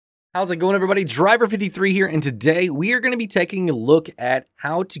How's it going, everybody? Driver53 here, and today we are going to be taking a look at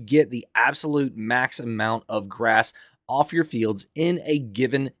how to get the absolute max amount of grass off your fields in a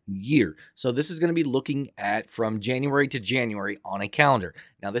given year. So this is going to be looking at from January to January on a calendar.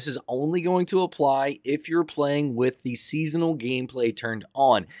 Now, this is only going to apply if you're playing with the seasonal gameplay turned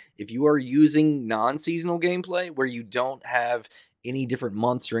on. If you are using non-seasonal gameplay where you don't have any different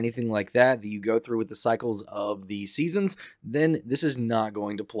months or anything like that you go through with the cycles of the seasons, then this is not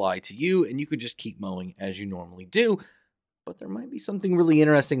going to apply to you, and you could just keep mowing as you normally do. But there might be something really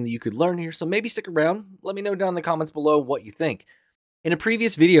interesting that you could learn here, so maybe stick around. Let me know down in the comments below what you think. In a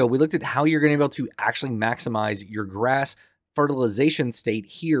previous video, we looked at how you're going to be able to actually maximize your grass fertilization state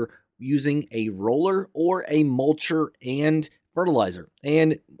here using a roller or a mulcher and fertilizer,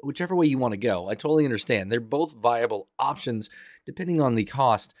 and whichever way you want to go. I totally understand. They're both viable options depending on the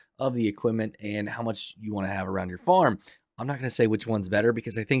cost of the equipment and how much you want to have around your farm. I'm not going to say which one's better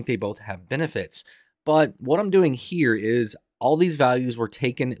because I think they both have benefits. But what I'm doing here is all these values were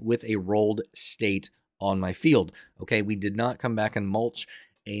taken with a rolled state on my field. Okay, we did not come back and mulch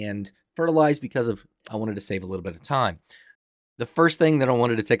and fertilize because I wanted to save a little bit of time. The first thing that I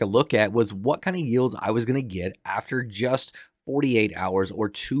wanted to take a look at was what kind of yields I was going to get after just 48 hours or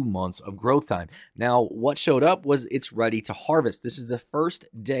 2 months of growth time. Now, what showed up was it's ready to harvest. This is the first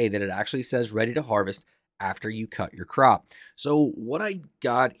day that it actually says ready to harvest after you cut your crop. So what I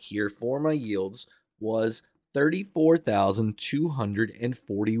got here for my yields was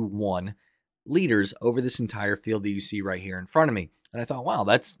 34,241 liters over this entire field that you see right here in front of me. And I thought, wow,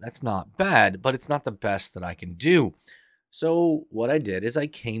 that's not bad, but it's not the best that I can do. So what I did is I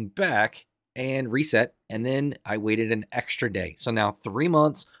came back and reset, and then I waited an extra day. So now 3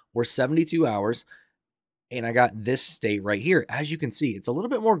 months or 72 hours, and I got this state right here. As you can see, it's a little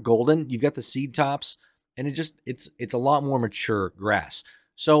bit more golden. You've got the seed tops, and it's a lot more mature grass.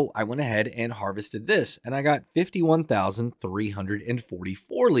 So I went ahead and harvested this, and I got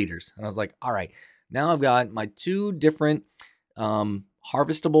 51,344 liters. And I was like, all right, now I've got my two different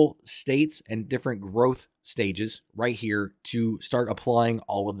harvestable states and different growth stages right here to start applying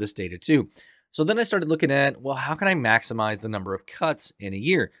all of this data to. So then I started looking at, well, how can I maximize the number of cuts in a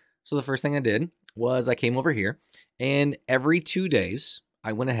year? So the first thing I did was I came over here, and every 2 days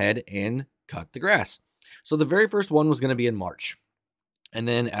I went ahead and cut the grass. So the very first one was going to be in March. And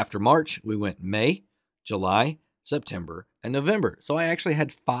then after March, we went May, July, September, and November. So I actually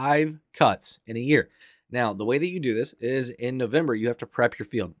had 5 cuts in a year. Now, the way that you do this is in November, you have to prep your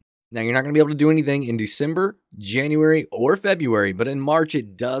field. Now, you're not going to be able to do anything in December, January, or February, but in March,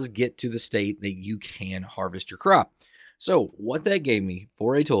 it does get to the state that you can harvest your crop. So what that gave me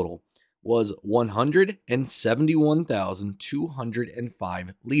for a total was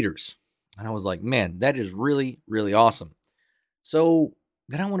 171,205 liters. And I was like, man, that is really, really awesome. So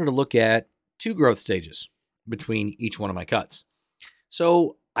then I wanted to look at 2 growth stages between each one of my cuts.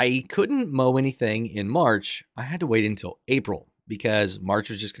 So I couldn't mow anything in March. I had to wait until April because March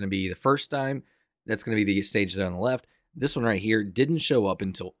was just going to be the first time. That's going to be the stage there on the left. This one right here didn't show up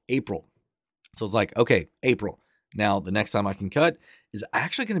until April. So it's like, okay, April. Now the next time I can cut is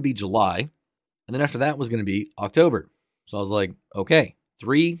actually going to be July. And then after that was going to be October. So I was like, okay,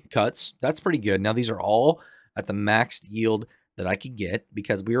 3 cuts. That's pretty good. Now these are all at the maxed yield that I could get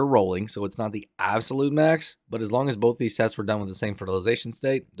because we were rolling. So it's not the absolute max, but as long as both these tests were done with the same fertilization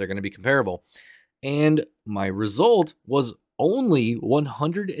state, they're going to be comparable. And my result was only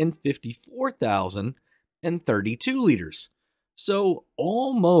 154,032 liters. So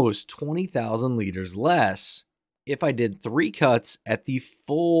almost 20,000 liters less if I did 3 cuts at the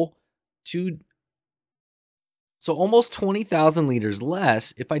full 2. So almost 20,000 liters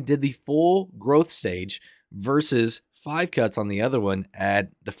less if I did the full growth stage versus 5 cuts on the other one at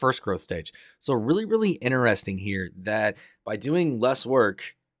the first growth stage. So really, really interesting here that by doing less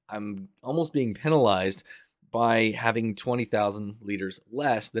work, I'm almost being penalized by having 20,000 liters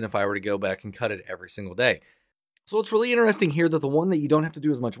less than if I were to go back and cut it every single day. So it's really interesting here that the one that you don't have to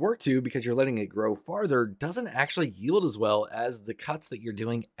do as much work to because you're letting it grow farther doesn't actually yield as well as the cuts that you're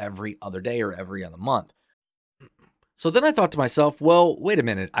doing every other day or every other month. So then I thought to myself, well, wait a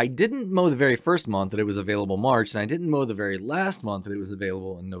minute. I didn't mow the very first month that it was available March, and I didn't mow the very last month that it was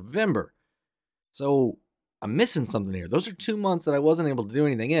available in November. So I'm missing something here. Those are 2 months that I wasn't able to do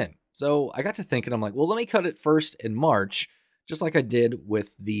anything in. So I got to thinking, I'm like, well, let me cut it first in March, just like I did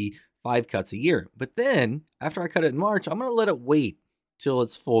with the 5 cuts a year. But then after I cut it in March, I'm going to let it wait till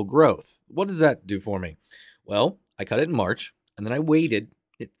it's full growth. What does that do for me? Well, I cut it in March, and then I waited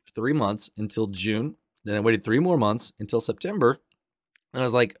 3 months until June. Then I waited 3 more months until September. And I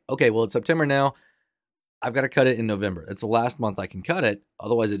was like, okay, well, it's September now. I've got to cut it in November. It's the last month I can cut it.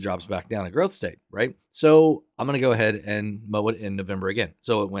 Otherwise, it drops back down to growth state, right? So I'm going to go ahead and mow it in November again.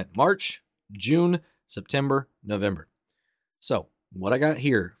 So it went March, June, September, November. So what I got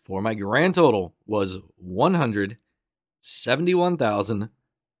here for my grand total was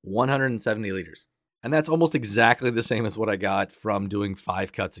 171,170 liters. And that's almost exactly the same as what I got from doing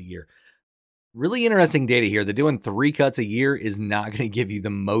 5 cuts a year. Really interesting data here. That doing 3 cuts a year is not going to give you the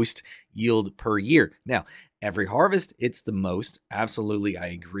most yield per year. Now, every harvest, it's the most. Absolutely, I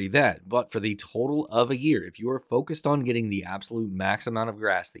agree that. But for the total of a year, if you are focused on getting the absolute max amount of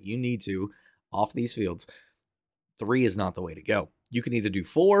grass that you need to off these fields, 3 is not the way to go. You can either do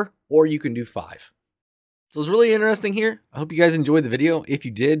 4 or you can do 5. So it's really interesting here. I hope you guys enjoyed the video. If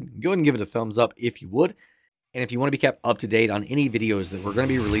you did, go ahead and give it a thumbs up if you would. And if you want to be kept up to date on any videos that we're going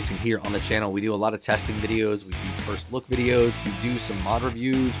to be releasing here on the channel, we do a lot of testing videos, we do first look videos, we do some mod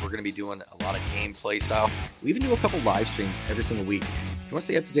reviews, we're going to be doing a lot of gameplay style. We even do a couple live streams every single week. If you want to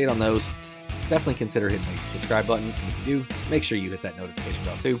stay up to date on those, definitely consider hitting the subscribe button. And if you do, make sure you hit that notification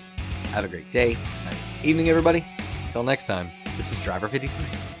bell too. Have a great day, night, evening, everybody. Until next time, this is Driver 53,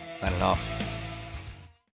 signing off.